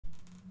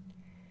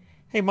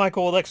Hey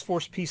Michael, with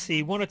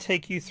XForcePC, want to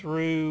take you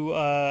through,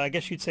 I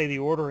guess you'd say, the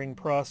ordering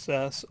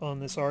process on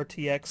this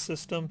RTX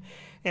system.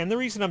 And the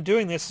reason I'm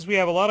doing this is we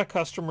have a lot of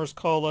customers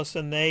call us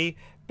and they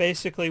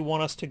basically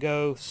want us to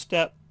go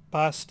step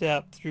by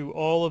step through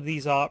all of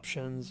these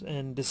options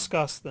and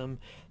discuss them.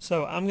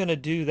 So I'm going to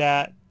do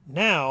that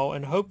now,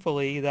 and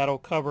hopefully that'll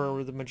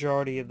cover the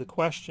majority of the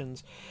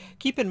questions.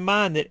 Keep in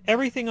mind that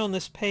everything on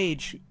this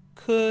page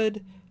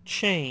could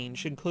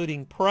change,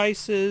 including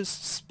prices,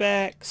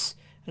 specs,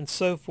 and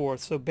so forth.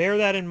 So bear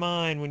that in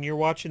mind when you're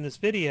watching this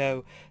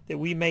video, that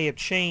we may have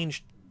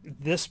changed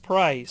this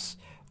price,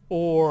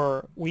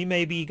 or we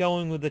may be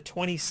going with the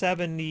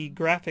 2070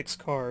 graphics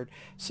card.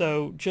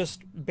 So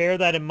just bear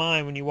that in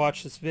mind when you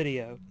watch this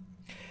video.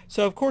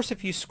 So of course,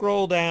 if you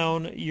scroll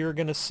down, you're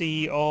going to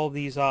see all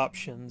these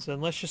options,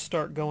 and let's just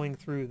start going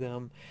through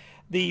them.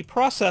 The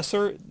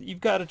processor,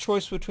 you've got a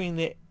choice between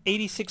the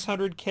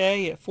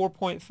 8600K at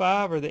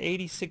 4.5 or the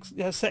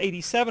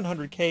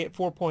 8700K at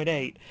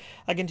 4.8.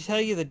 I can tell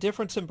you the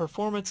difference in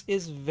performance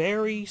is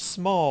very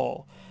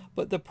small,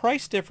 but the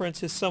price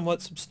difference is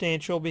somewhat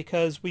substantial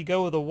because we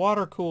go with a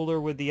water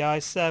cooler with the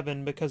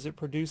i7 because it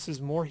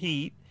produces more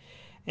heat,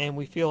 and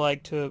we feel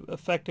like to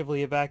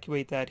effectively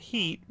evacuate that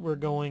heat, we're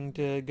going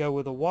to go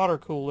with a water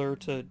cooler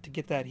to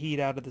get that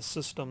heat out of the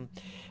system.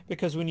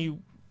 Because when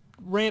you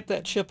ramp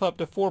that chip up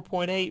to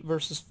 4.8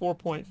 versus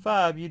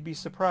 4.5, you'd be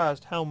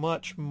surprised how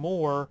much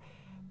more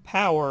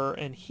power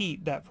and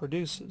heat that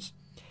produces.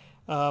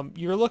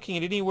 You're looking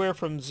at anywhere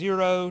from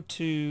 0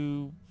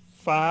 to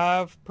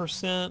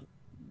 5%,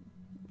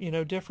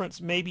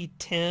 difference, maybe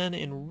 10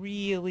 in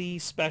really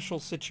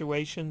special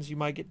situations. You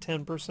might get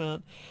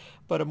 10%,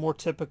 but a more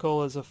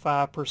typical is a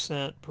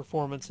 5%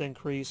 performance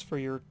increase for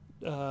your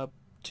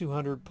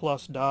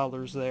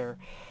 $200+ there.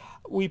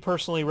 We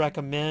personally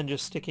recommend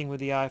just sticking with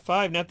the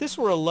i5. Now, if this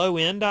were a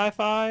low-end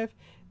i5,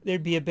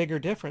 there'd be a bigger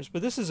difference,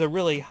 but this is a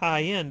really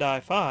high-end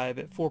i5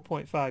 at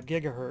 4.5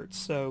 gigahertz,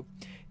 so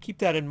keep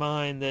that in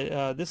mind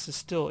that this is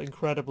still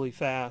incredibly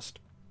fast.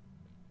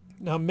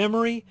 Now,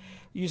 memory,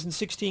 using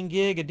 16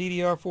 gig, a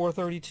DDR4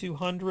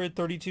 3200.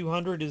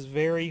 3200 is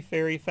very,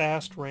 very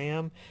fast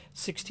RAM.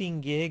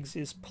 16 gigs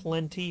is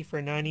plenty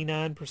for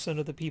 99%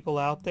 of the people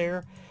out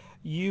there.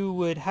 You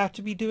would have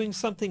to be doing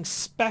something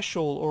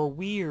special or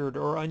weird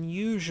or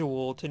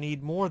unusual to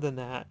need more than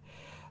that,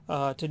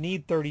 to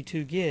need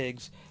 32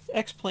 gigs.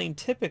 X-Plane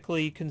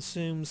typically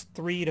consumes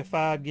 3 to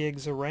 5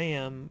 gigs of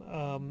RAM,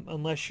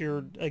 unless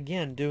you're,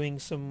 again, doing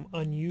some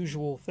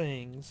unusual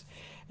things.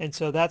 And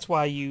so that's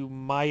why you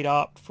might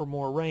opt for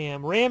more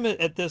RAM. RAM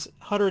at this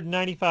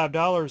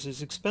 $195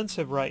 is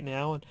expensive right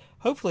now, and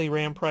hopefully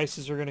RAM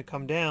prices are going to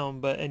come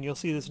down, and you'll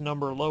see this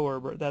number lower,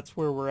 but that's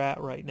where we're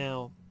at right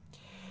now.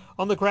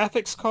 On the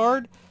graphics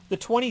card, the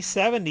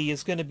 2070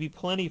 is going to be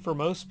plenty for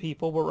most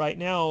people, but right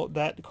now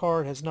that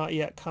card has not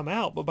yet come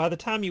out. But by the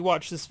time you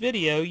watch this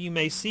video, you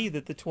may see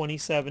that the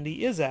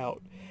 2070 is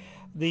out.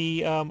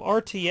 The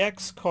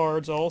RTX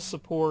cards all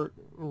support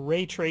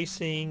ray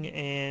tracing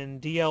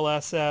and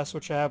DLSS,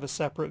 which I have a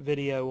separate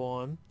video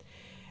on.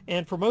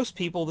 And for most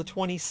people, the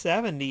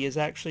 2070 is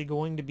actually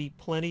going to be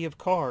plenty of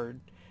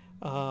card.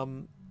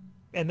 And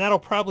that'll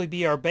probably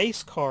be our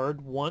base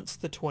card once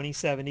the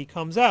 2070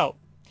 comes out.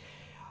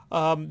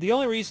 The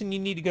only reason you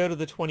need to go to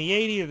the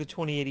 2080 or the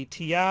 2080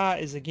 Ti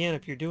is, again,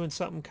 if you're doing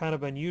something kind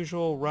of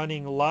unusual,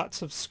 running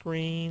lots of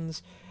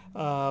screens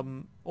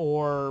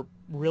or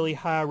really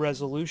high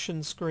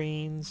resolution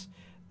screens,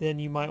 then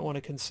you might want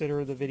to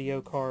consider the video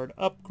card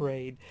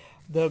upgrade.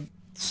 The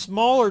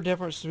smaller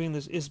difference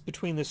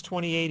between this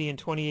 2080 and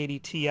 2080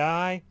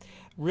 Ti.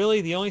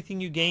 Really, the only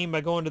thing you gain by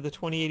going to the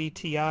 2080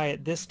 Ti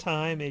at this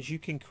time is you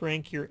can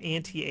crank your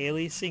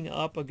anti-aliasing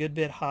up a good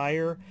bit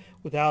higher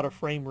without a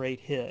frame rate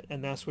hit,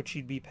 and that's what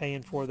you'd be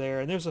paying for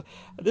there. And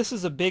this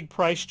is a big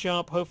price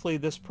jump. Hopefully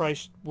this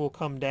price will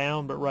come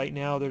down, but right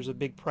now there's a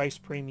big price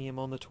premium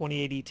on the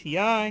 2080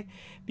 Ti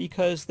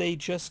because they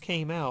just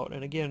came out.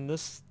 And again,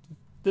 this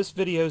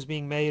video is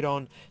being made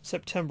on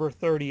September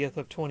 30th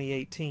of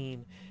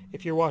 2018.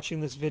 If you're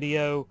watching this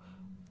video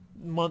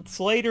months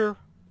later,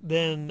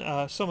 then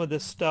some of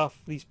this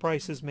stuff, these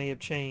prices may have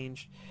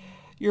changed.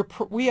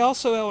 We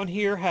also on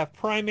here have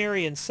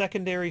primary and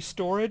secondary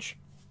storage.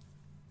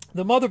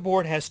 The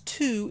motherboard has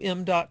two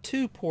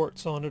M.2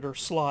 ports on it, or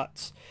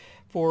slots,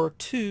 for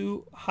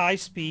two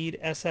high-speed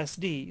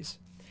SSDs.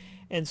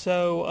 And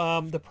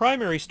so the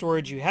primary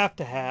storage you have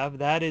to have,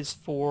 that is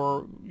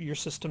for your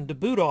system to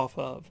boot off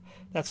of.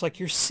 That's like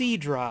your C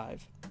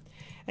drive.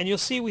 And you'll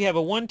see we have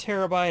a 1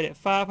 terabyte at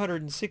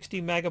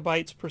 560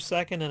 megabytes per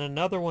second and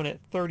another one at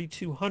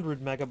 3200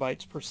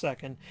 megabytes per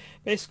second.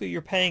 Basically,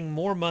 you're paying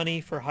more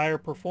money for higher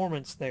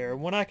performance there.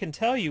 And what I can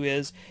tell you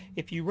is,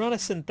 if you run a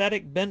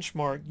synthetic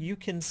benchmark, you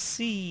can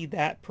see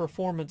that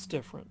performance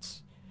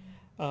difference.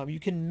 You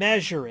can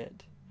measure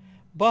it.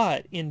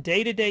 But in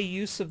day-to-day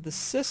use of the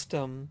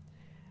system,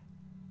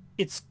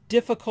 it's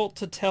difficult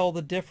to tell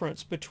the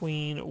difference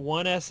between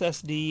one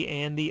SSD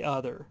and the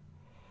other.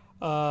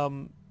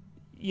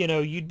 you know,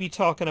 you'd be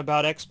talking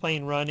about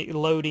X-Plane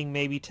loading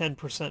maybe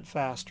 10%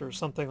 faster,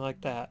 something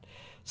like that.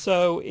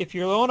 So if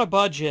you're on a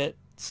budget,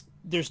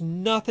 there's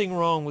nothing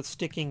wrong with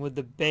sticking with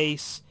the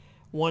base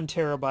 1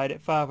 terabyte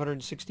at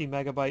 560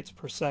 megabytes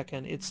per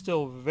second. It's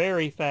still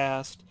very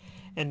fast,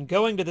 and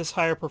going to this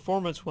higher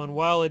performance one,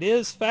 while it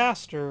is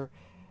faster,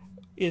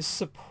 is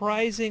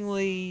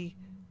surprisingly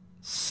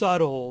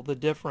subtle, the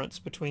difference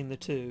between the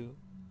two.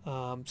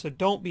 So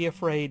don't be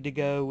afraid to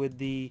go with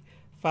the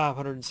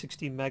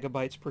 560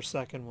 megabytes per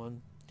second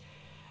one.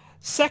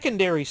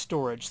 Secondary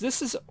storage.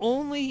 This is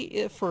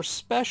only for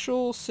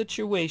special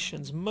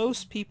situations.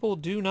 Most people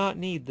do not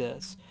need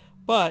this.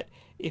 But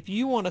if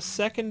you want a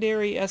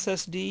secondary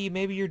SSD,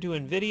 maybe you're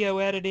doing video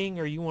editing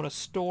or you want to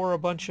store a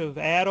bunch of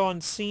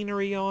add-on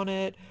scenery on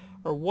it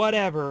or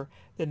whatever,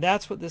 then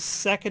that's what this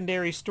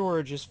secondary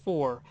storage is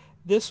for.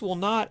 This will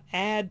not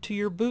add to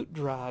your boot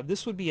drive.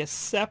 This would be a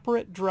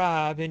separate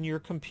drive in your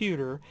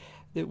computer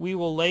that we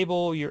will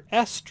label your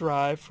S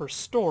drive for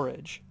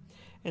storage.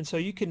 And so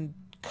you can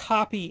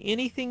copy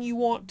anything you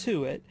want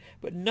to it,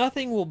 but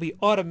nothing will be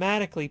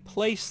automatically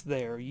placed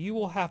there. You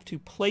will have to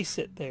place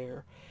it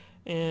there.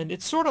 And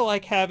it's sort of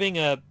like having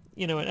an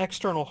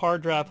external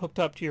hard drive hooked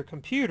up to your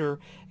computer,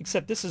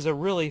 except this is a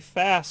really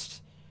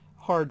fast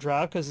hard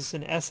drive because it's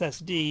an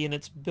SSD and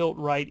it's built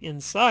right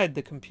inside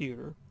the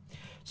computer.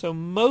 So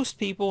most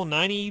people,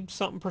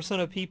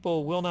 90-something% of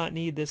people, will not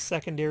need this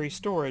secondary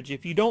storage.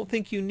 If you don't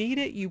think you need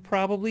it, you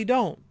probably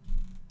don't.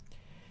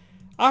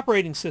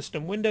 Operating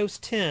system, Windows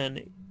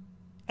 10.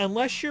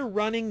 Unless you're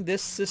running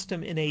this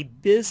system in a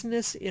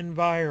business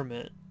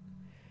environment,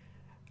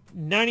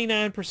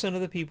 99%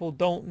 of the people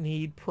don't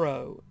need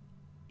Pro.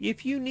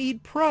 If you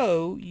need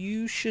Pro,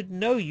 you should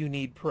know you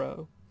need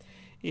Pro.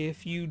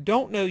 If you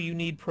don't know you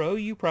need Pro,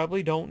 you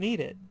probably don't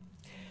need it.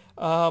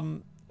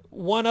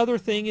 One other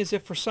thing is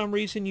if for some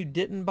reason you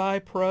didn't buy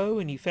Pro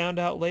and you found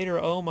out later,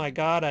 oh my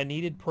God, I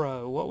needed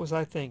Pro. What was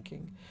I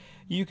thinking?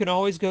 You can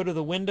always go to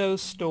the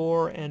Windows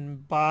Store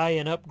and buy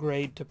an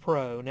upgrade to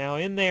Pro. Now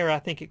in there I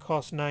think it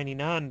costs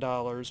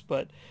 $99,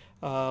 but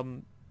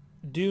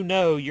do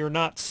know you're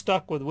not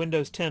stuck with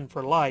Windows 10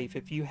 for life.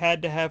 If you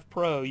had to have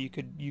Pro, you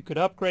could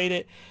upgrade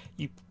it.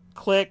 You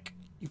click,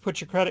 you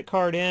put your credit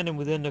card in, and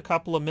within a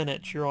couple of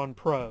minutes you're on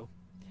Pro.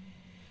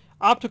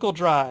 Optical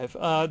drive.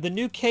 The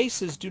new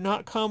cases do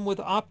not come with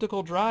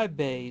optical drive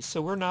bays,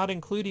 so we're not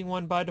including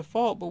one by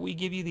default, but we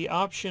give you the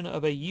option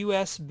of a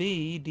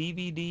USB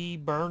DVD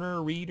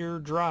burner reader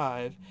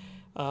drive.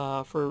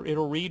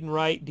 It'll read and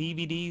write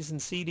DVDs and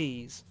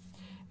CDs.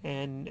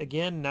 And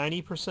again,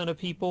 90% of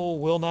people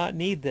will not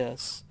need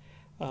this.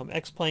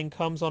 X-Plane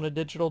comes on a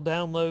digital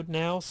download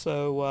now,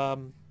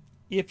 so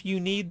if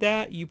you need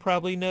that, you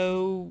probably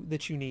know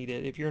that you need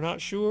it. If you're not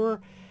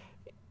sure,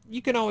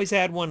 you can always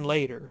add one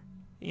later.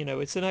 You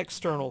know, it's an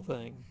external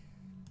thing.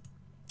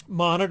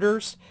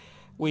 Monitors,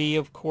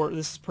 of course,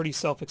 this is pretty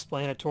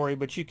self-explanatory,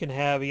 but you can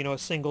have, a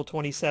single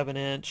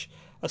 27-inch,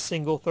 a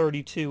single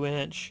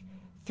 32-inch,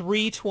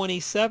 3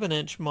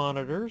 27-inch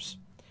monitors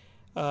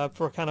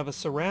for kind of a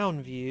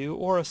surround view,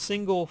 or a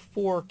single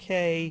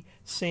 4K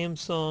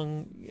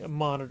Samsung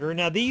monitor.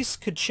 Now, these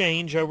could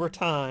change over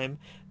time.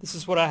 This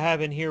is what I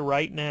have in here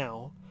right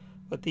now,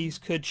 but these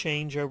could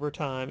change over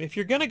time. If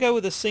you're going to go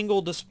with a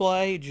single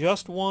display,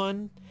 just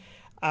one,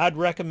 I'd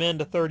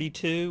recommend a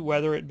 32,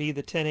 whether it be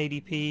the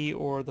 1080p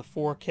or the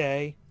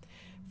 4K.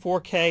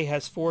 4K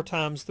has 4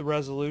 times the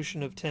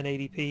resolution of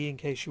 1080p, in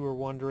case you were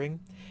wondering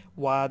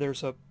why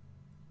there's a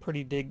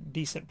pretty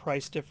decent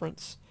price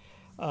difference.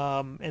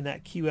 And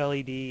that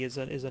QLED is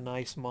a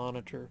nice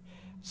monitor.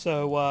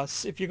 So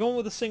if you're going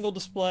with a single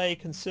display,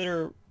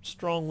 consider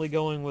strongly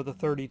going with a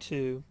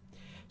 32.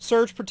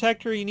 Surge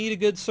protector, you need a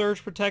good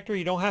surge protector.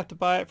 You don't have to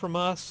buy it from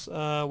us.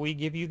 We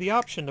give you the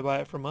option to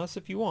buy it from us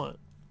if you want.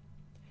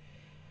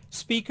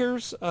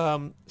 Speakers,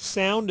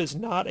 sound is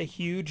not a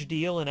huge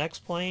deal in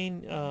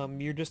X-Plane.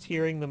 You're just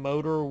hearing the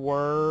motor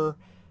whir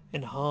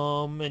and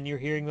hum, and you're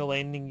hearing the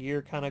landing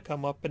gear kind of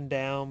come up and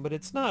down, but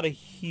it's not a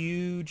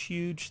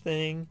huge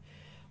thing.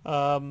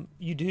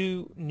 You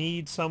do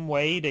need some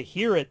way to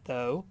hear it,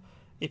 though.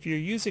 If you're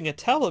using a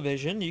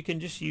television, you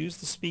can just use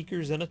the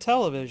speakers in a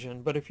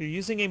television, but if you're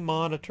using a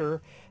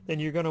monitor,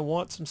 then you're going to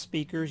want some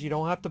speakers. You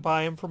don't have to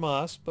buy them from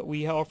us, but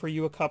we offer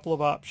you a couple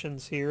of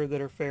options here that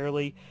are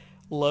fairly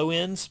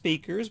low-end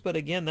speakers, but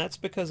again, that's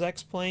because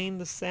X-Plane,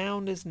 the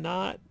sound is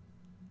not,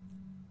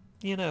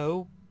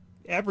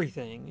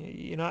 everything.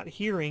 You're not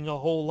hearing a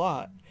whole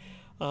lot.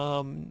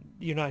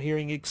 You're not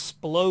hearing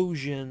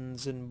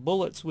explosions and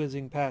bullets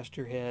whizzing past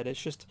your head.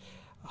 It's just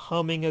a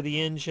humming of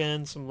the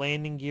engine, some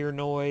landing gear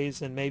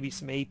noise, and maybe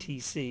some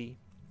ATC.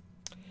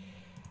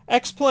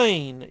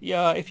 X-Plane.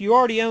 Yeah, if you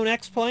already own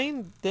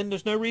X-Plane, then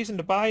there's no reason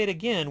to buy it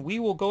again. We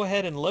will go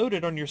ahead and load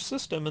it on your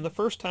system, and the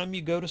first time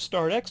you go to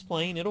start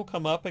X-Plane, it'll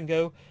come up and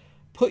go,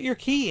 put your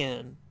key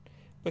in,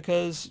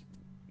 because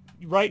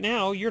right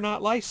now you're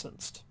not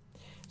licensed.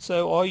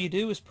 So all you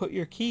do is put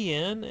your key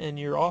in, and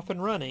you're off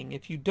and running.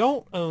 If you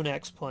don't own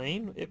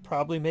X-Plane, it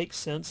probably makes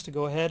sense to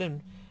go ahead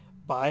and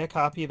buy a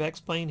copy of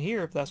X-Plane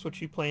here if that's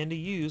what you plan to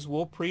use.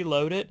 We'll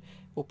preload it,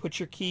 we'll put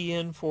your key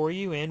in for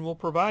you, and we'll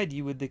provide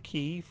you with the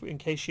key in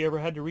case you ever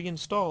had to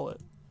reinstall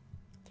it.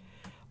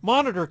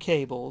 Monitor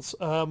cables.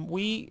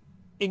 We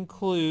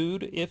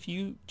include, if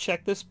you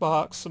check this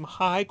box, some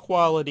high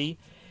quality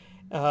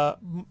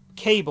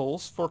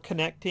cables for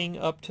connecting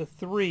up to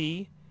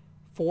 3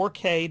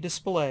 4K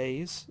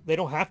displays. They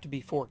don't have to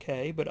be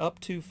 4K, but up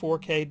to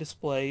 4K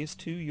displays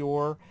to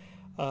your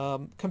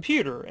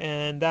computer,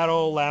 and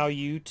that'll allow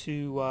you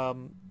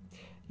to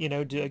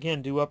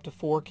do up to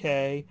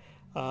 4K.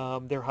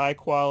 They're high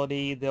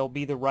quality, they'll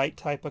be the right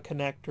type of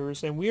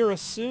connectors, and we're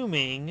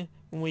assuming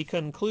when we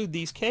conclude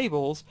these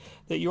cables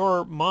that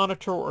your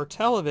monitor or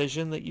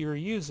television that you're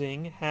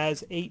using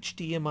has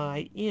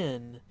HDMI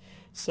in.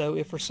 So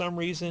if for some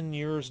reason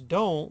yours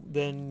don't,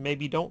 then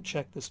maybe don't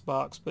check this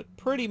box, but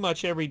pretty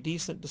much every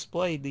decent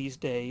display these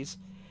days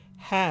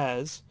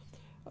has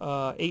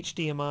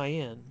HDMI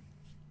in.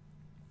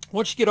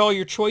 Once you get all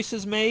your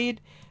choices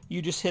made,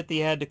 you just hit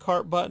the add to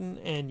cart button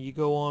and you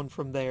go on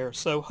from there.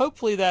 So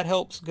hopefully that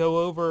helps go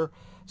over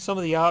some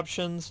of the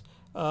options.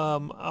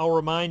 I'll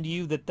remind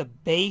you that the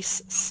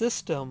base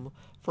system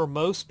for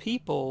most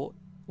people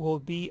will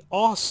be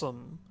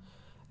awesome.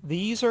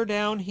 These are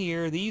down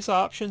here, these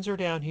options are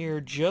down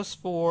here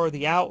just for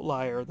the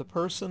outlier, the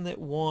person that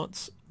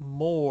wants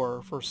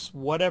more for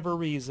whatever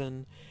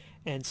reason,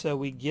 and so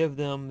we give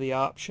them the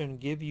option,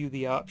 give you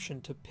the option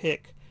to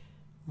pick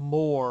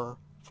more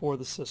for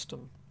the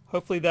system.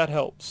 Hopefully that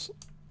helps.